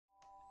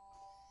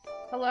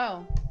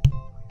Hello.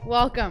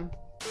 Welcome.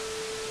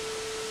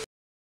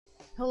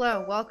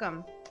 Hello,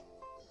 welcome.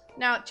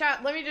 Now,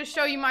 chat, let me just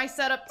show you my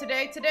setup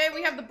today. Today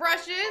we have the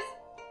brushes.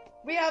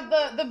 We have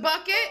the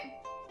bucket.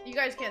 You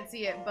guys can't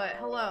see it, but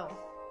hello.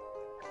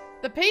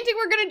 The painting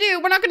we're gonna do,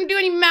 we're not gonna do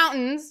any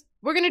mountains.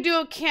 We're gonna do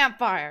a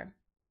campfire.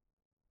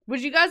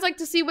 Would you guys like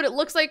to see what it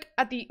looks like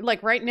at the,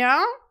 like right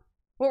now?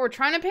 What we're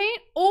trying to paint?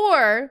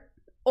 Or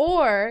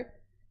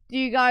do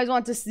you guys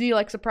want to see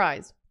like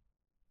surprise?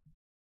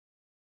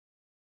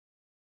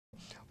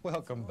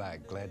 Welcome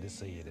back. Glad to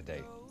see you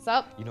today. What's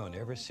up? You know, in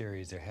every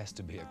series there has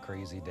to be a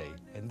crazy day,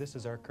 and this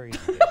is our crazy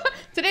day.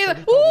 Today, So like,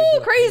 we thought we'd do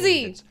ooh, a crazy!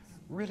 painting that's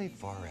really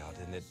far out,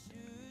 and it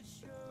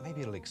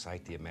maybe it'll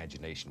excite the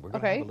imagination. We're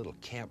gonna have a little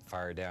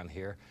campfire down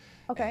here,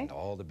 and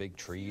all the big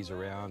trees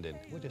around, and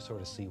we'll just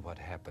sort of see what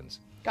happens.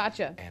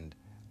 Gotcha. And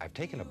I've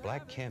taken a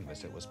black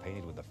canvas that was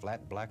painted with a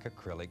flat black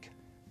acrylic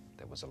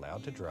that was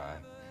allowed to dry,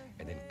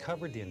 and then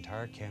covered the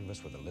entire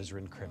canvas with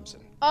alizarin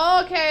crimson.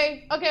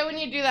 Okay, we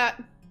need to do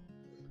that.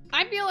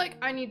 I feel like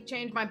I need to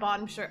change my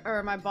bottom shirt,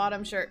 or my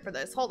bottom shirt for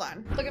this. Hold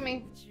on, look at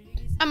me.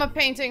 I'm a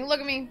painting, look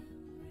at me.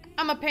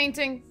 I'm a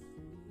painting.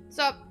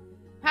 Sup?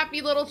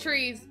 Happy little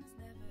trees.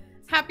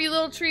 Happy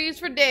little trees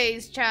for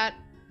days, chat.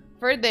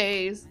 For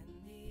days.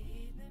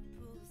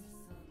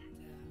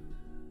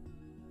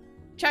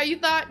 Chat, you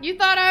thought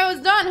I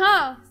was done,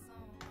 huh?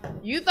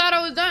 You thought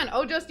I was done.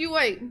 Oh, just you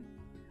wait.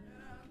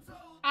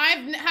 I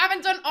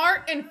haven't done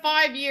art in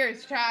 5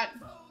 years, chat.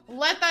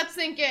 Let that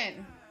sink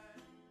in.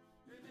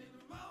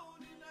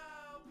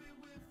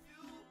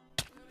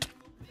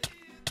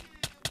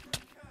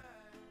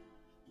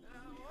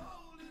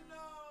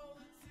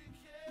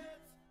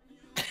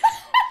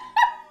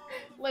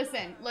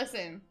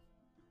 Listen.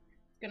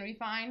 It's gonna be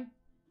fine.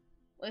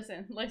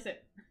 Listen.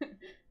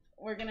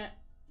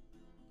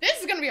 This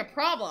is gonna be a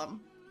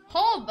problem.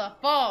 Hold the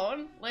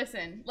phone.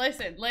 Listen.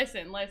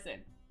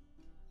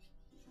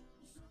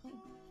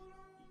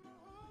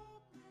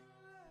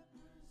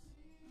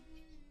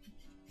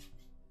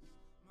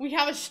 We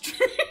have a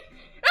string.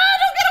 Ah,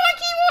 don't get on my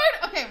keyboard!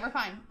 Okay, we're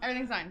fine.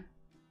 Everything's fine.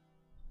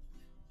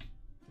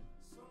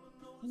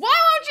 Why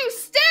won't you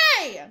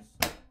stay?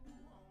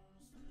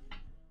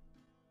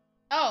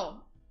 Oh.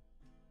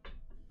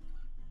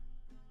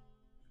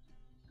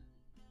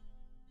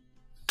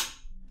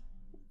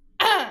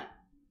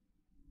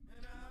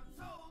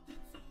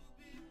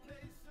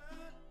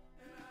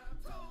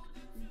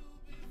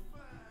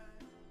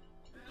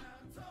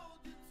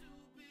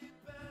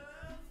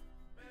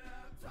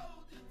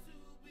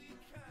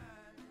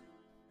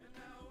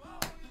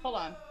 Hold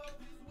on.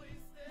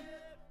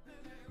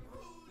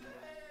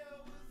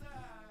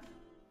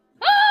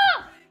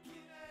 Ah!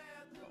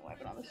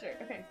 Wipe it on the shirt.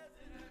 Okay.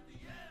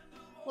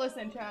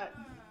 Listen, chat.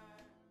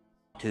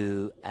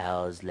 2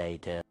 hours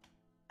later.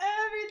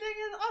 Everything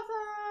is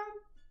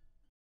awesome.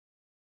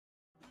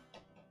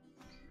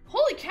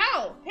 Holy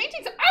cow!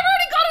 Paintings. I've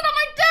already got it on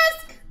my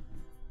desk.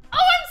 Oh,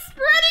 I'm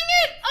spreading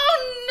it. Oh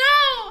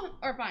no.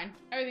 We're fine.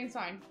 Everything's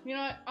fine. You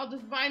know what? I'll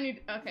just buy a new.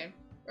 Okay.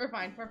 We're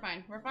fine.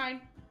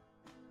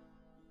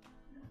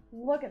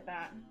 Look at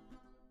that.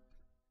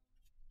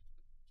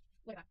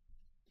 Look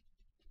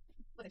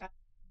at that.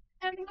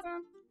 Everything's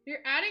awesome.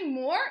 You're adding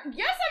more?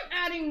 Yes, I'm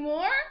adding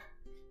more.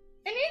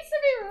 It needs to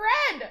be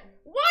red.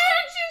 Why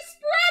aren't you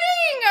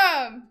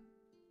spreading?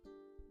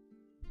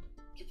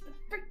 Get the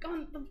frick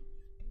on the.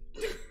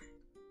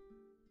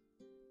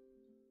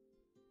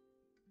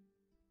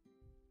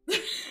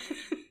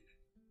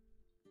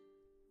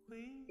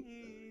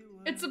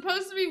 It's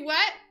supposed to be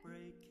wet.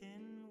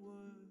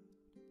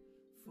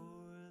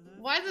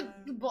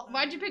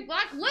 Why'd you pick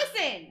black?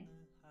 Listen!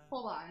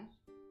 Hold on.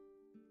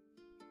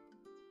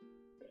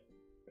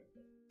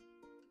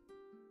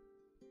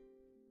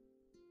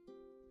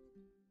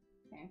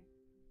 Okay.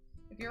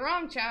 If you're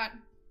wrong, chat,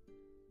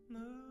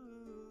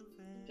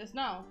 just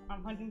know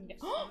I'm hunting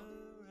down.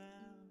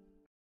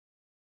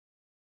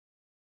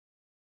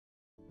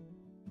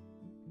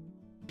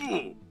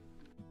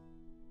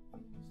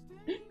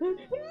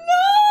 No!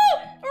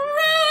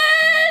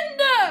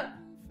 Ruined!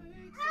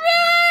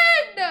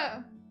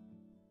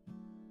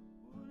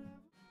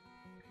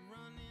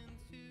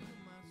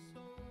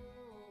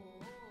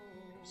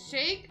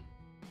 Shake?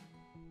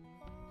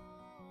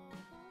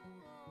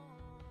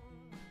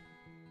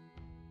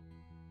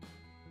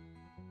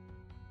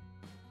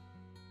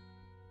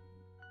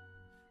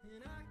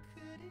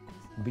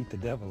 Beat the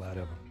devil out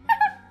of him.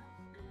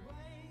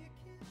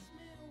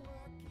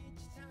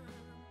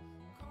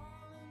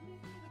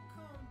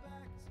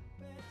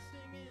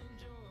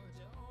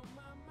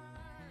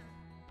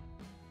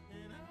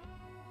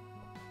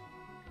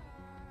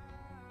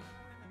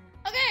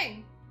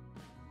 Okay.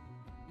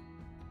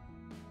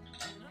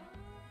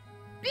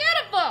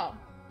 Beautiful.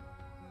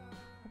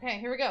 Okay,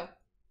 here we go.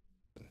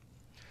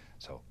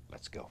 So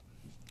let's go.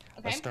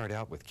 Okay. Let's start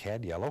out with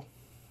cad yellow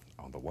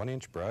on the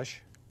 1-inch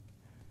brush.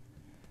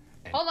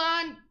 Hold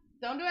on.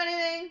 Don't do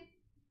anything.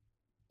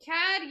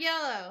 Cad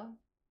yellow.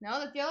 No,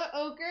 that's yellow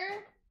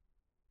ochre.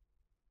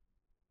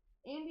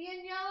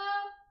 Indian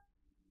yellow.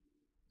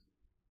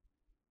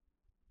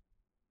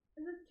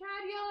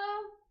 yellow?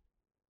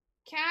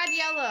 Cad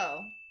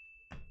yellow.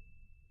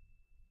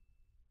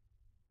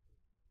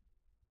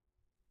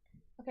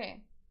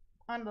 Okay.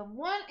 On the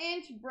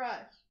 1-inch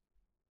brush.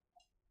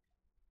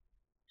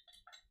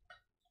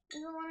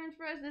 Is it a 1-inch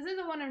brush? This is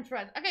a 1-inch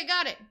brush. Okay,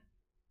 got it.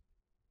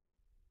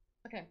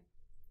 Okay.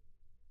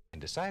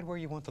 And decide where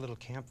you want the little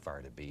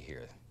campfire to be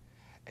here.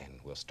 And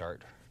we'll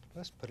start,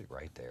 let's put it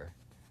right there.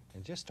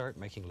 And just start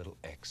making little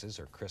X's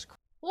or crisscross.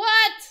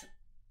 What?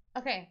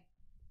 Okay.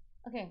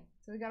 Okay,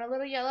 so we got a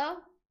little yellow.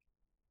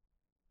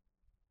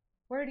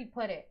 Where did he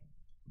put it?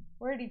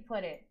 Where did he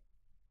put it?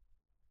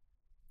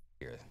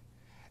 Here.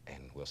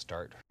 And we'll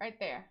start. Right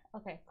there.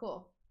 Okay,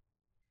 cool.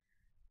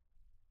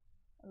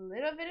 A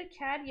little bit of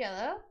cad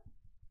yellow.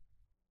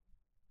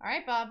 All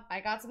right, Bob, I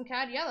got some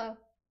cad yellow.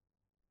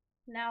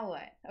 Now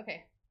what?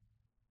 Okay.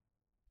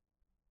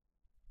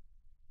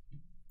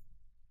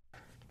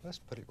 Let's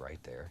put it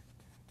right there.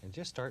 And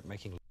just start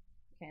making.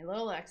 Okay,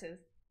 little X's.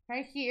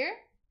 Right here.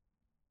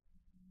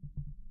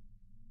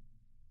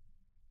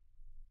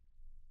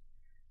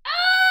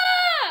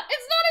 Ah!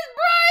 It's not as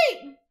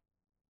bright!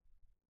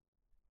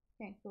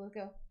 Okay, so let's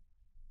go.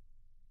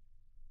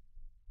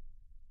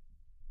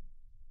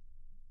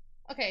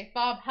 Okay,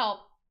 Bob, help.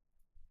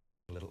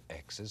 Little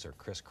X's or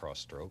crisscross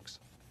strokes.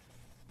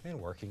 And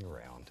working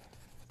around.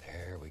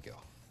 There we go.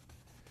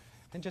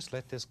 And just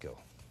let this go.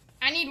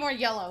 I need more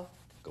yellow.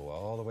 Go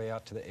all the way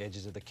out to the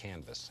edges of the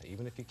canvas.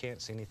 Even if you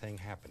can't see anything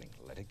happening,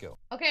 let it go.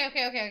 Okay.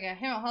 Here,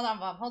 hold on,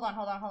 Bob. Hold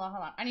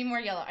on. I need more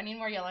yellow. I need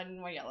more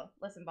yellow.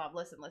 Listen, Bob.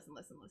 Listen.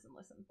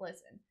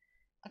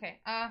 Okay,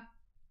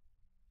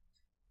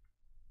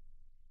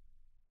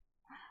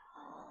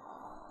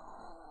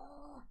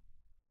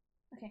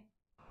 okay.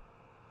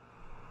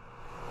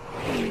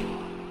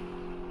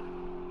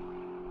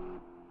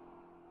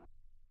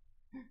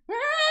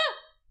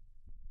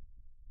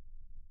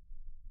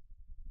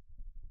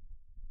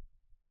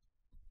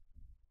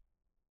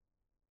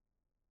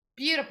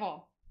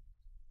 Beautiful.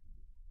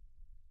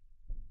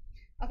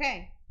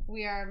 Okay,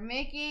 we are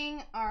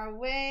making our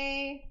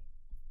way.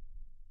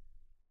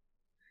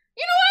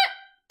 You know what?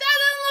 That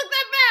doesn't look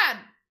that bad.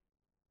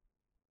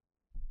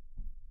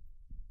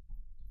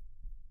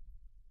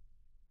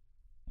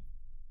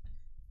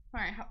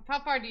 All right, how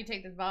far do you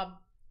take this, Bob?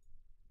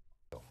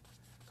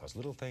 Because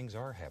little things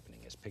are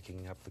happening, is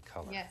picking up the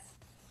color. Yes.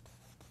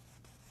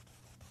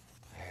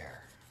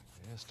 There,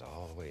 just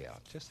all the way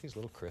out. Just these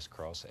little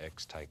crisscross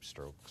X-type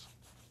strokes.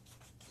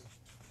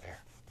 There.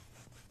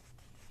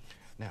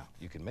 Now,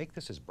 you can make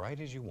this as bright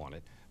as you want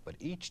it, but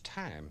each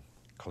time,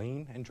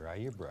 clean and dry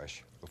your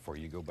brush before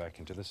you go back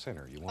into the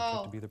center. You want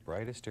that to be the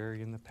brightest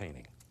area in the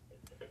painting.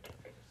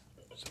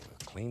 So we'll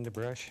clean the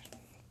brush,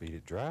 beat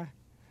it dry,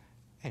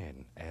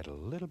 and add a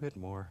little bit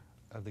more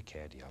of the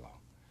cad yellow.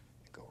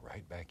 And go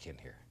right back in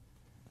here.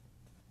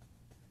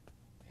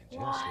 And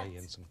just lay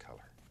in some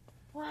color.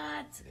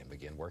 What? And then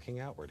begin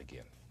working outward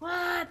again.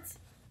 What?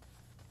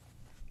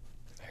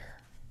 There.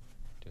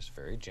 Just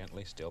very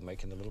gently, still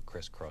making the little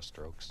crisscross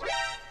strokes.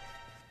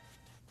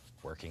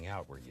 Working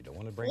outward. You don't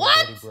want to bring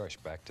the dirty brush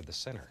back to the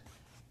center.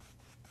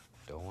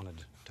 Don't want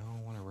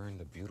to ruin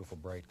the beautiful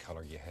bright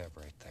color you have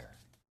right there.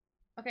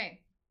 Okay,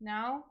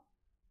 now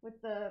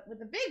with the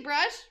big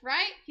brush,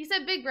 right? He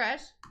said big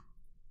brush.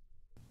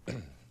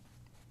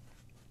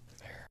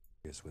 There.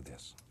 Is with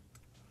this.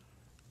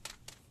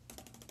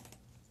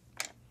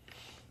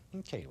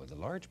 Okay, with the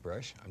large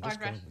brush, I'm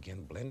just going to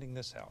begin blending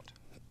this out.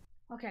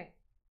 Okay.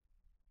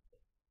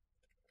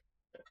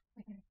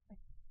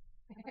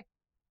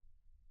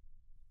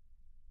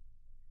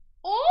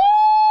 Oh!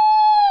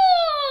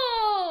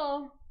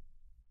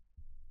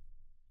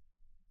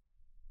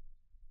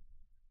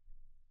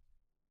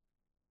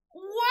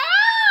 Wow!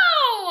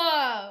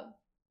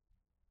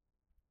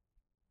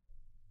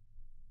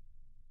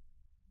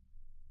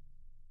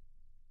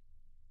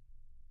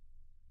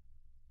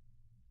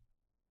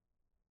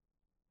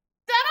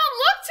 That don't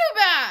look too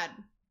bad.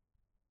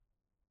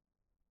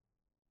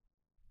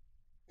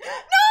 No!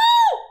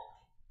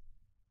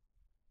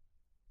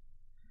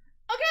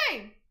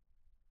 Okay.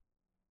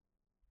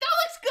 That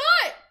looks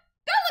good.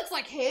 That looks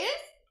like his.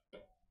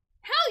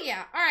 Hell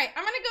yeah. All right,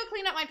 I'm gonna go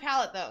clean up my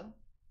palette though.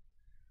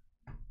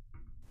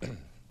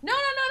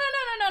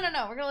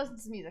 No. We're gonna listen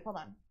to some music. Hold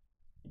on.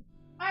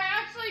 I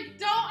actually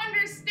don't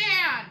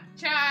understand,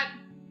 chat.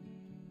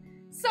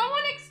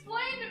 Someone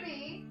explain to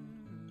me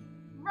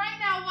right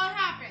now what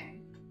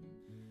happened.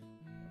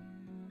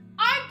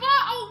 I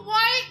bought a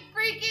white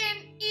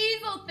freaking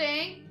easel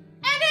thing,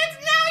 and it's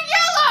now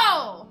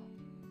yellow!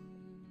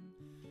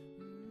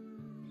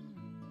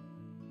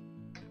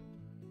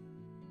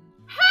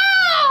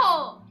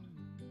 How?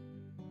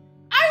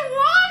 I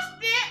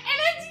washed it, and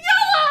it's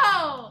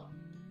yellow!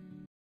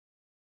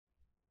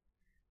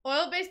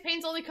 Oil-based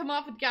paints only come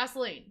off with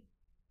gasoline.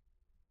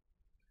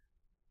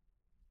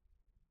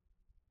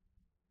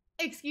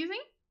 Excuse me?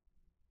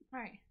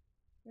 Alright.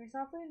 Very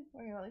softly.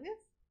 We're gonna go like this.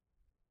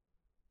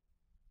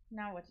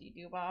 Now what do you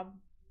do, Bob?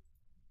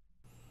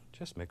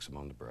 Just mix them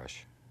on the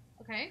brush.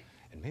 Okay.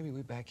 And maybe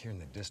way back here in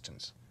the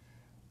distance,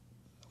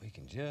 We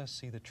can just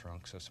see the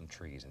trunks of some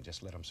trees and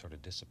just let them sort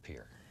of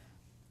disappear.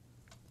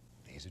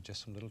 These are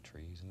just some little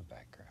trees in the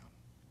background.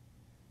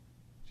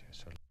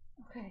 Just sort of.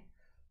 Okay.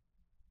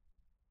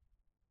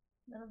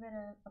 A little bit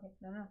of, okay,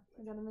 no,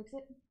 I gotta mix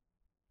it.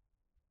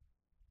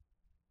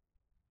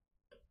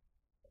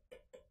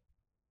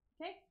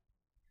 Okay,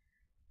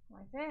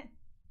 like that.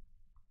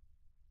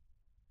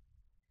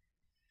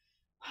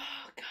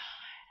 Oh God,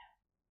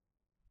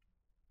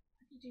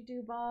 what did you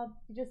do, Bob?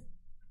 You just.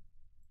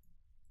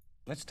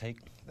 Let's take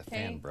the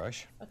fan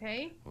brush.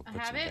 Okay, We'll I put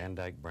have some it. Van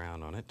Dyke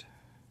brown on it.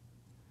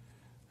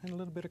 And a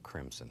little bit of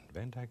crimson.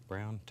 Van Dyke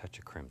brown, touch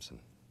of crimson.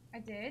 I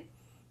did.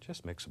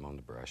 Just mix them on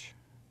the brush.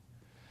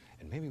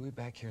 And maybe we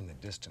back here in the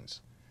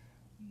distance,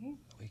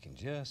 we can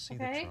just see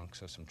the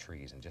trunks of some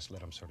trees and just let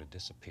them sort of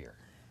disappear.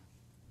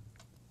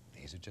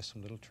 These are just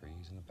some little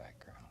trees in the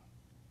background.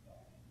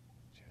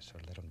 Just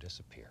sort of let them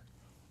disappear.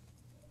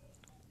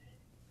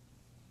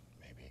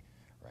 Maybe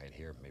right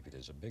here, maybe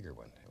there's a bigger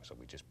one. So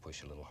we just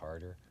push a little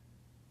harder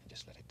and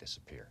just let it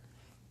disappear.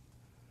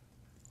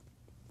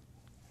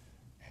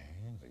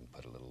 And we can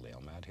put a little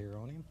limb out here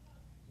on him.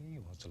 He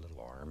wants a little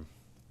arm.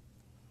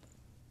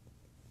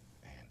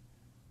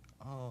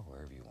 Oh,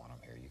 wherever you want them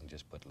here. You can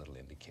just put little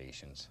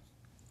indications.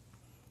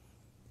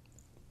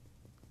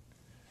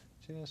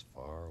 Just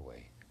far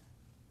away.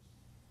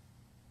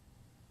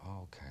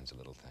 All kinds of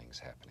little things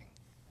happening.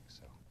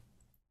 So,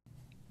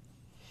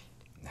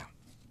 now,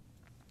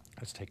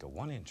 let's take a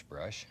 1-inch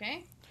brush.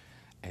 Okay.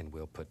 And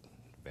we'll put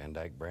Van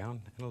Dyke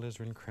brown and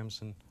alizarin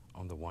crimson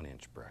on the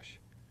 1-inch brush.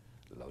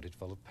 Loaded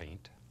full of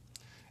paint.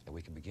 And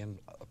we can begin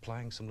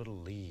applying some little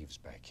leaves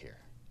back here.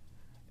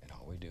 And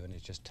all we're doing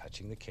is just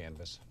touching the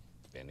canvas,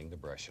 bending the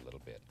brush a little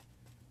bit.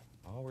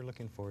 All we're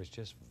looking for is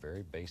just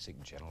very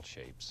basic, gentle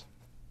shapes.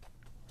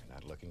 We're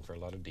not looking for a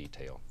lot of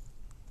detail.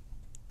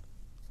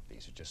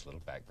 These are just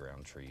little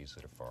background trees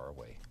that are far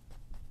away.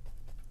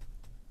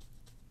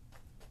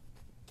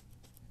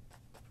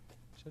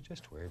 So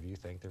just wherever you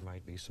think there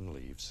might be some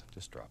leaves,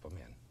 just drop them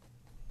in.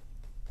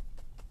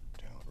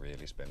 Don't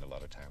really spend a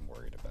lot of time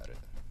worried about it.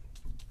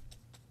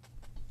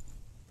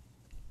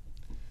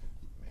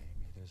 Maybe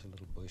there's a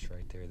little bush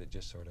right there that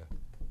just sort of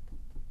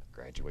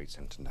graduates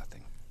into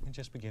nothing. And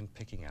just begin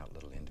picking out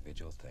little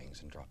individual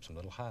things and drop some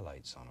little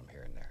highlights on them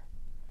here and there.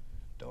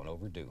 Don't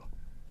overdo.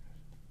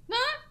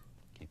 Huh?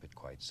 Keep it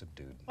quite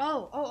subdued.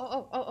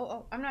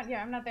 Oh. I'm not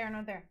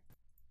there.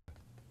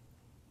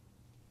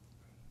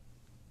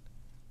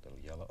 Little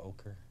yellow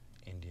ochre,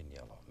 Indian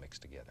yellow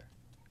mixed together.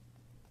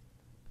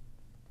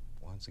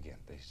 Once again,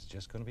 this is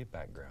just going to be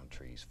background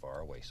trees far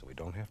away, so we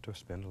don't have to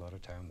spend a lot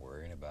of time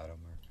worrying about them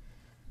or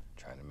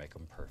trying to make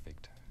them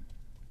perfect.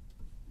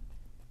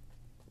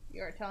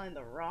 You are telling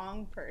the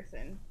wrong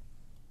person.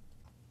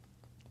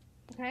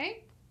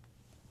 Okay?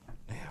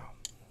 Now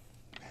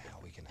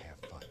we can have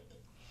fun.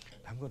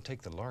 I'm going to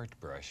take the large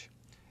brush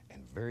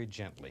and very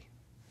gently,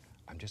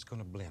 I'm just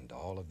going to blend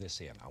all of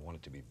this in. I want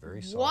it to be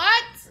very soft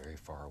and very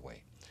far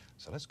away.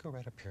 So let's go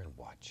right up here and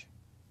watch.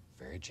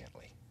 Very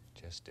gently.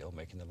 Just still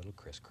making the little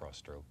crisscross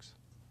strokes.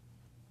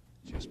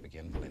 Just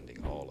begin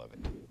blending all of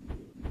it.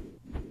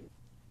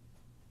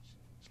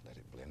 Just let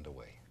it blend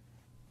away.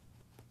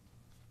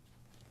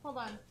 Hold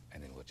on.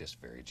 And then we'll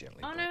just very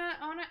gently I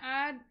wanna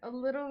add a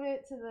little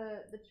bit to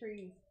the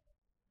trees.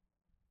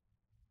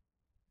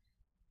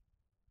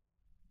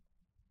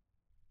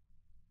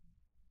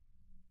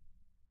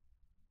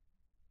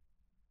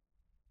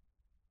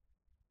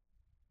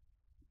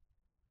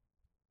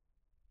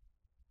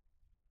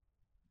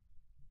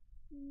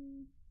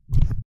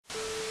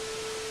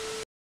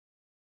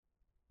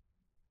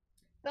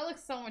 That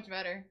looks so much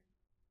better.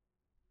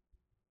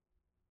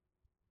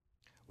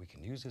 We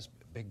can use this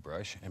big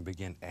brush and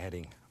begin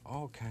adding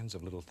all kinds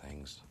of little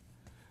things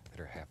that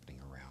are happening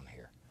around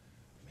here.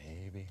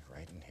 Maybe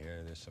right in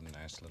here there's some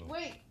nice little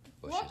bushes.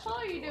 What color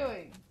are you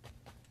doing?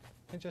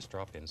 And just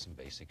drop in some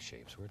basic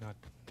shapes. We're not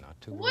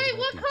too worried Wait, about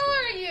what detail. color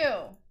are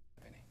you?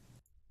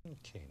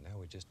 Okay, now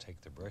we just take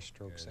the brush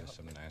strokes and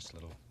some nice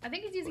little I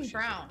think he's using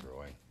brown.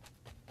 Growing.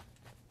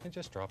 And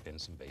just drop in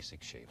some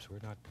basic shapes. We're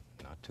not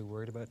too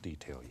worried about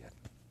detail yet.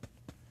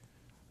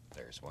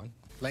 There's one.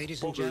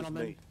 Ladies and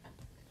gentlemen,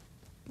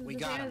 we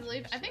got him.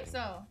 I think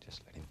so.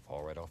 Just let him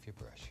fall right off your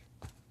brush.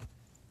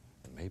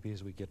 And maybe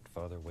as we get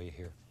farther away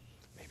here,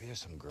 maybe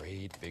there's some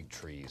great big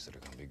trees that are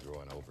going to be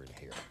growing over in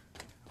here.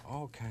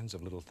 All kinds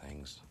of little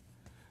things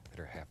that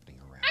are happening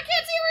around. I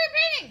can't see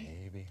where you're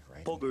painting. Maybe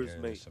right in here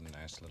there's some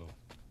nice little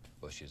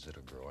bushes that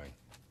are growing.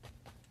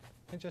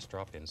 And just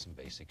drop in some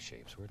basic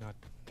shapes. We're not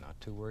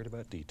too worried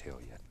about detail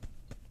yet.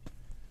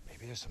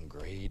 Maybe there's some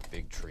great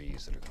big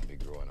trees that are going to be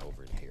growing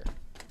over in here.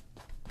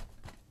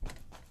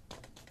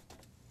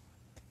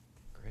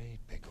 Great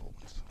big old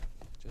ones.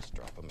 Just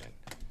drop them in.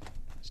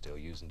 Still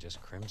using just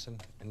crimson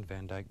and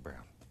Van Dyke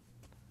brown.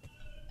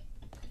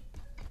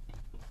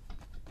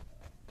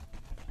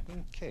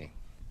 Okay.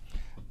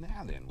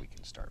 Now then we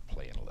can start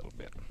playing a little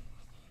bit.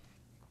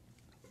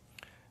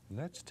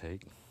 Let's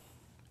take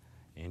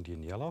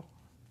Indian yellow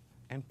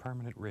and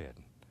permanent red.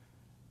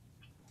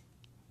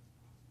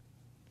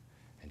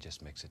 And and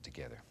just mix it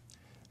together.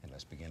 And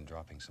let's begin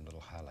dropping some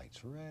little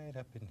highlights right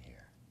up in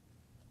here.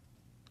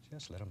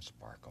 Just let them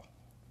sparkle.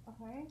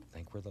 Okay.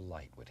 Think where the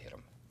light would hit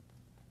them.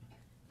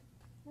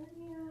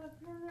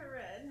 Permanent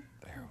red.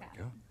 There we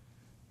go.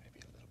 Maybe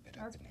a little bit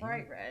up That's in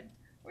bright here. red.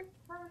 Where's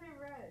permanent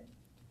red?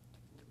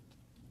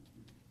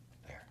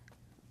 There.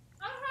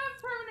 I don't have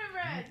permanent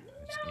red.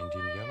 It's No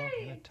Indian way. yellow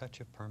and a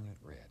touch of permanent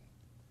red.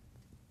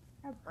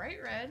 I have bright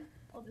red.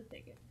 I'll just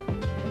take it.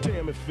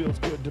 Damn, it feels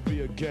good to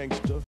be a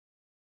gangster.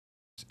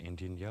 It's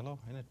Indian yellow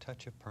and a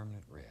touch of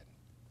permanent red.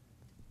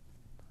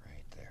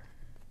 Right there.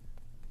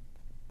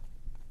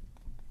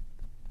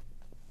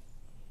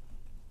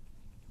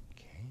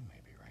 Okay,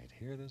 maybe right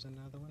here there's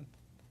another one.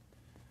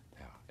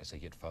 Now, as they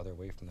get farther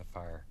away from the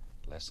fire,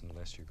 less and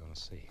less you're going to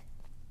see.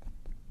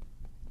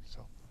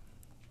 So,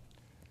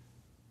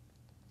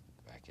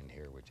 back in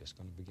here, we're just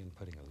going to begin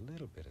putting a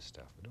little bit of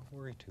stuff, but don't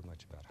worry too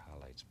much about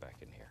highlights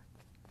back in here.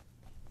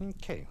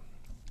 Okay.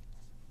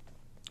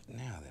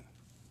 Now then,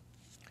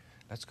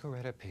 let's go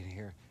right up in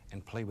here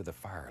and play with the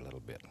fire a little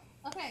bit.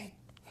 Okay.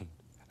 I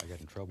got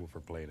in trouble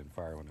for playing in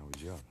fire when I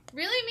was young.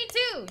 Really? Me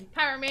too.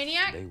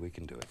 Pyromaniac. Today we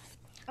can do it.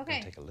 Okay.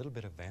 We'll take a little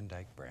bit of Van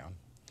Dyke brown,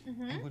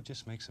 and we'll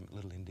just make some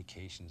little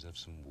indications of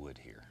some wood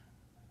here.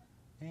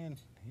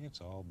 And it's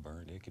all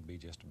burned. It could be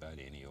just about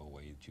any old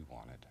way that you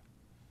want it.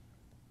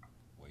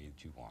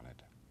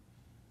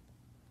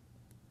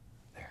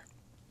 There.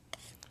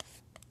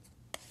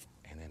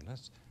 And then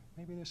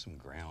maybe there's some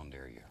ground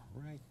area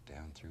right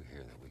down through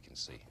here that we can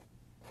see.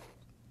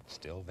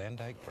 Still Van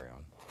Dyke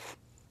brown.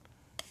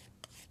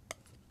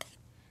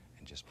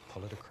 And just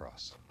pull it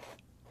across.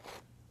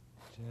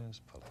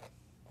 Just pull it.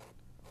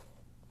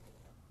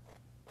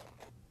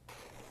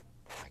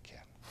 Like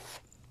that.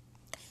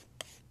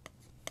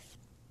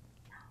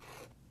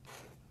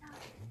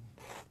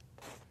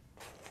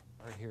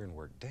 Right here and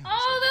work down.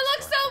 Oh, that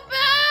looks so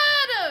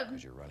bad!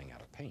 Because you're running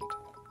out of paint.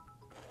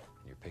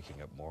 You're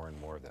picking up more and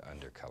more of the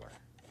undercolor.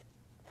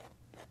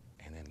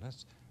 And then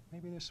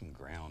maybe there's some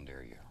ground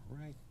area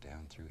right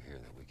down through here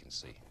that we can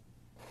see.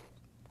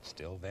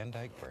 Still Van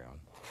Dyke brown.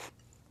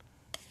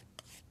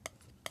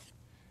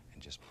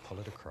 And just pull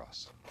it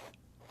across.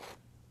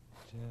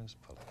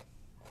 Just pull it.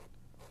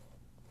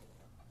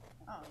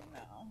 Oh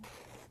no.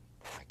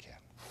 Like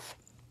that.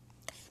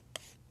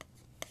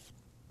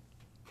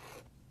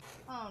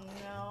 Oh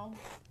no.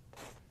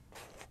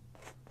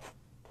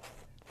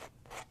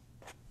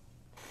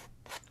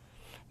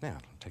 Now,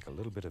 take a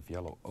little bit of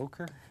yellow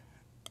ochre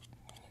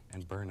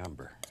and burnt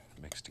umber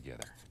mixed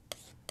together.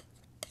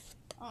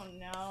 Oh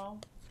no.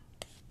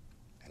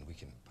 And we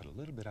can put a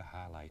little bit of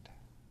highlight.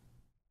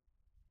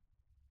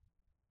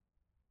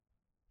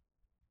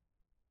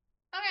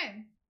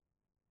 Okay.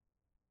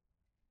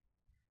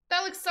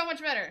 That looks so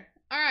much better.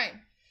 All right.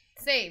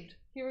 Saved.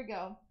 Here we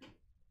go.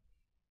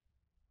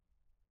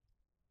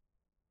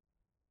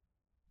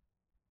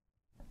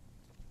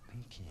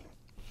 Okay.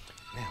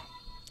 Now,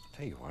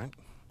 tell you what,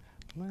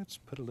 let's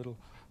put a little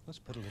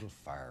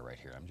fire right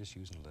here. I'm just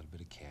using a little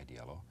bit of cad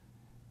yellow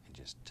and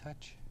just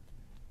touch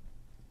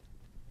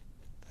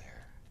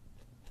there.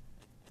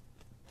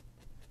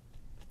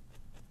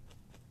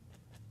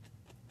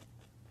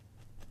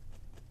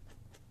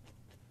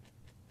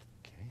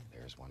 Okay,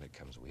 there's one that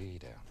comes way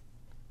down.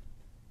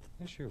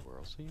 It's your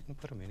world, so you can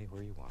put them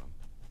anywhere you want them.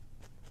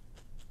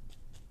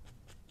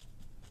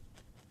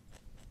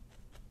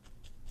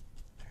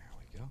 There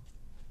we go.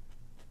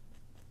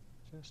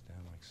 Just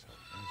down like so.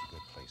 There's a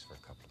good place for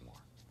a couple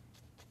more.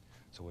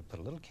 So we put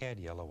a little cad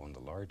yellow on the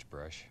large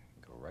brush,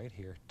 go right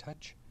here,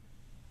 touch,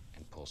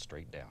 and pull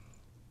straight down.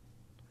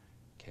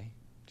 Okay,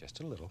 just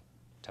a little,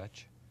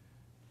 touch,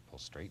 pull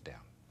straight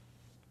down.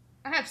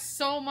 I have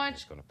so much.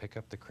 It's going to pick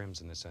up the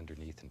crimson that's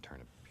underneath and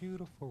turn a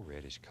beautiful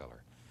reddish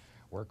color.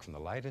 Work from the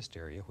lightest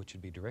area, which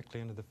would be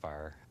directly under the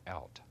fire,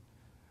 out.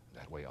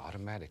 That way,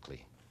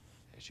 automatically,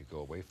 as you go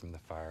away from the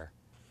fire,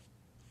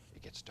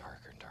 it gets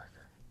darker and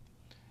darker.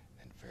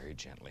 And very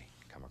gently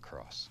come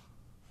across.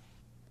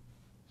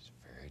 Just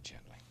very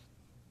gently.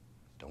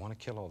 Don't want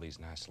to kill all these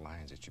nice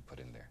lines that you put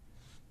in there.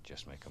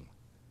 Just make them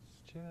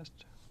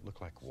just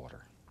look like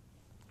water.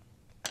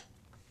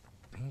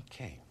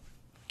 Okay.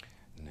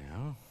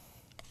 Now,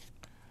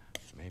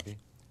 maybe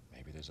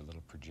there's a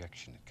little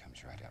projection that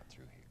comes right out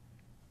through here.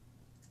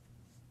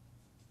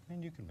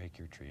 And you can make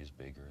your tree as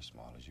big or as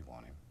small as you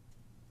want him.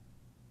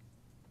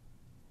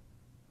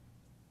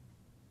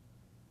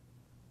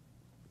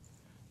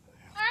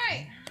 All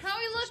right, how are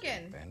we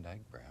looking? Van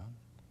Dyke brown.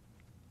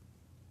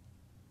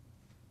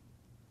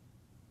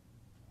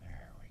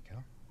 There we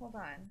go. Hold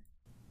on.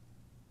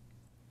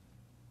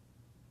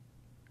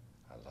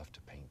 I love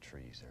to paint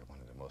trees. They're one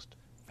of the most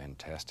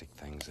fantastic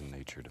things in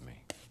nature to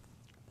me.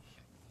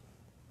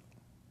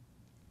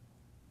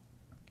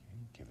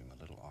 Okay, give him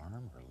a little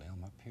arm or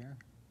limb up here.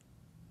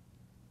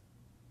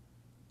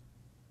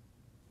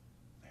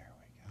 There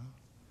we go.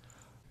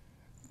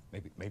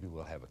 Maybe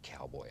we'll have a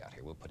cowboy out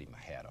here. We'll put him a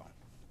hat on.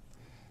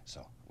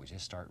 So we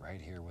just start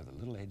right here with a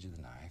little edge of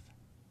the knife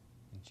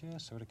and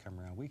just sort of come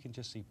around. We can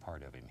just see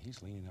part of him.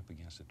 He's leaning up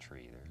against a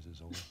tree. There's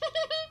his old,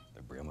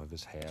 the brim of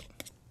his hat,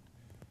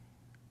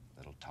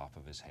 little top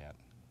of his hat.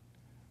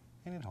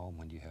 And at home,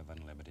 when you have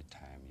unlimited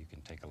time, you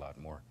can take a lot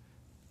more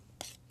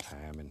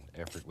time and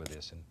effort with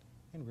this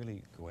and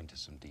really go into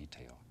some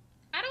detail.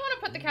 I don't want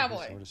to put the He's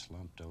cowboy. sort of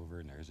slumped over,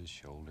 and there's his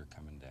shoulder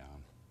coming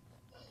down.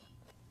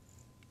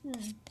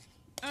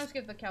 I'll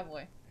skip the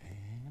cowboy.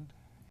 And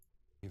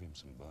give him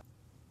some butt.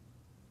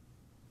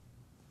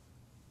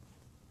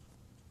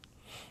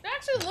 It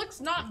actually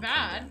looks not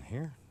bad. Down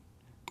here,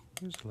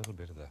 use a little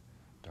bit of the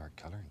dark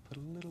color and put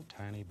a little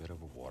tiny bit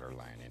of a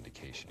waterline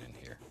indication in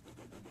here.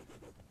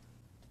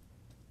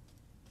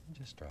 And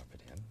just drop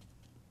it in.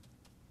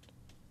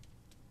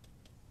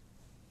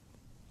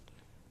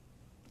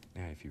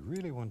 Now, if you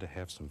really want to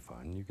have some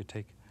fun, you could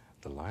take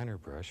the liner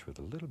brush with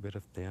a little bit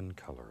of thin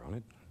color on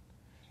it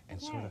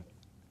and sort of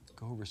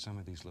go over some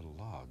of these little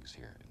logs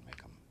here and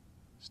make them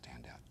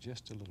stand out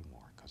just a little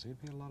more, because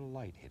there'd be a lot of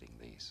light hitting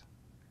these.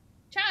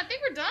 Chad, I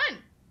think we're done.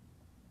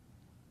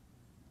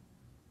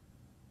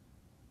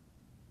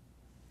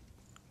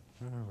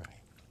 All right.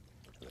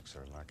 Looks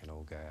sort of like an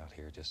old guy out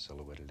here just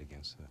silhouetted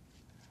against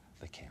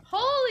the camp.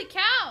 Holy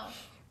cow!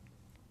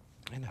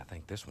 And I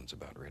think this one's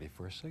about ready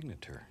for a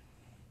signature.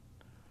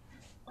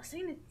 A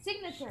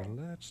signature. So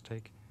let's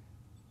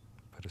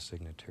put a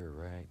signature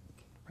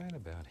right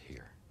about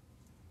here.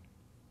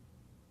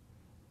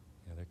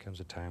 Now, there comes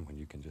a time when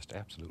you can just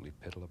absolutely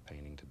piddle a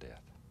painting to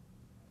death.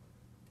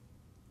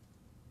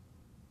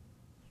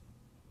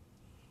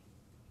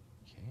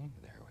 Okay,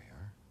 there we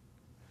are.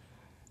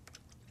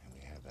 And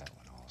we have that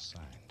one all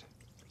signed.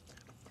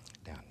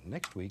 Now,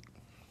 next week,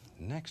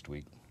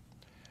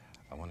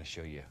 I want to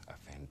show you a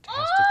fantastic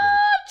little...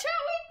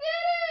 Chad, we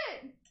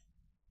did it!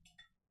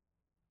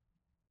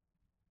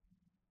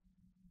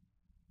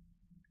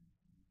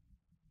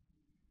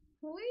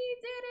 We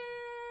did it!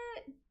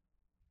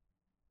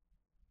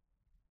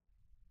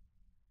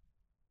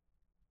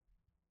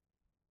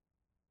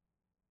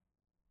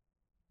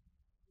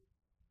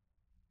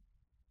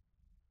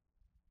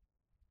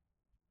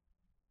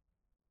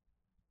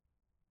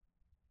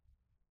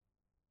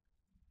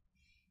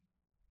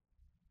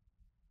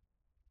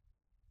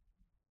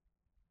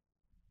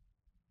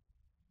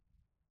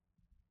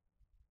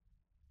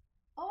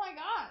 Oh my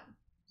god!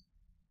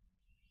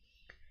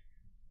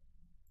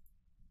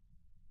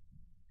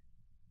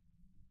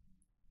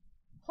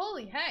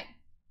 Holy heck!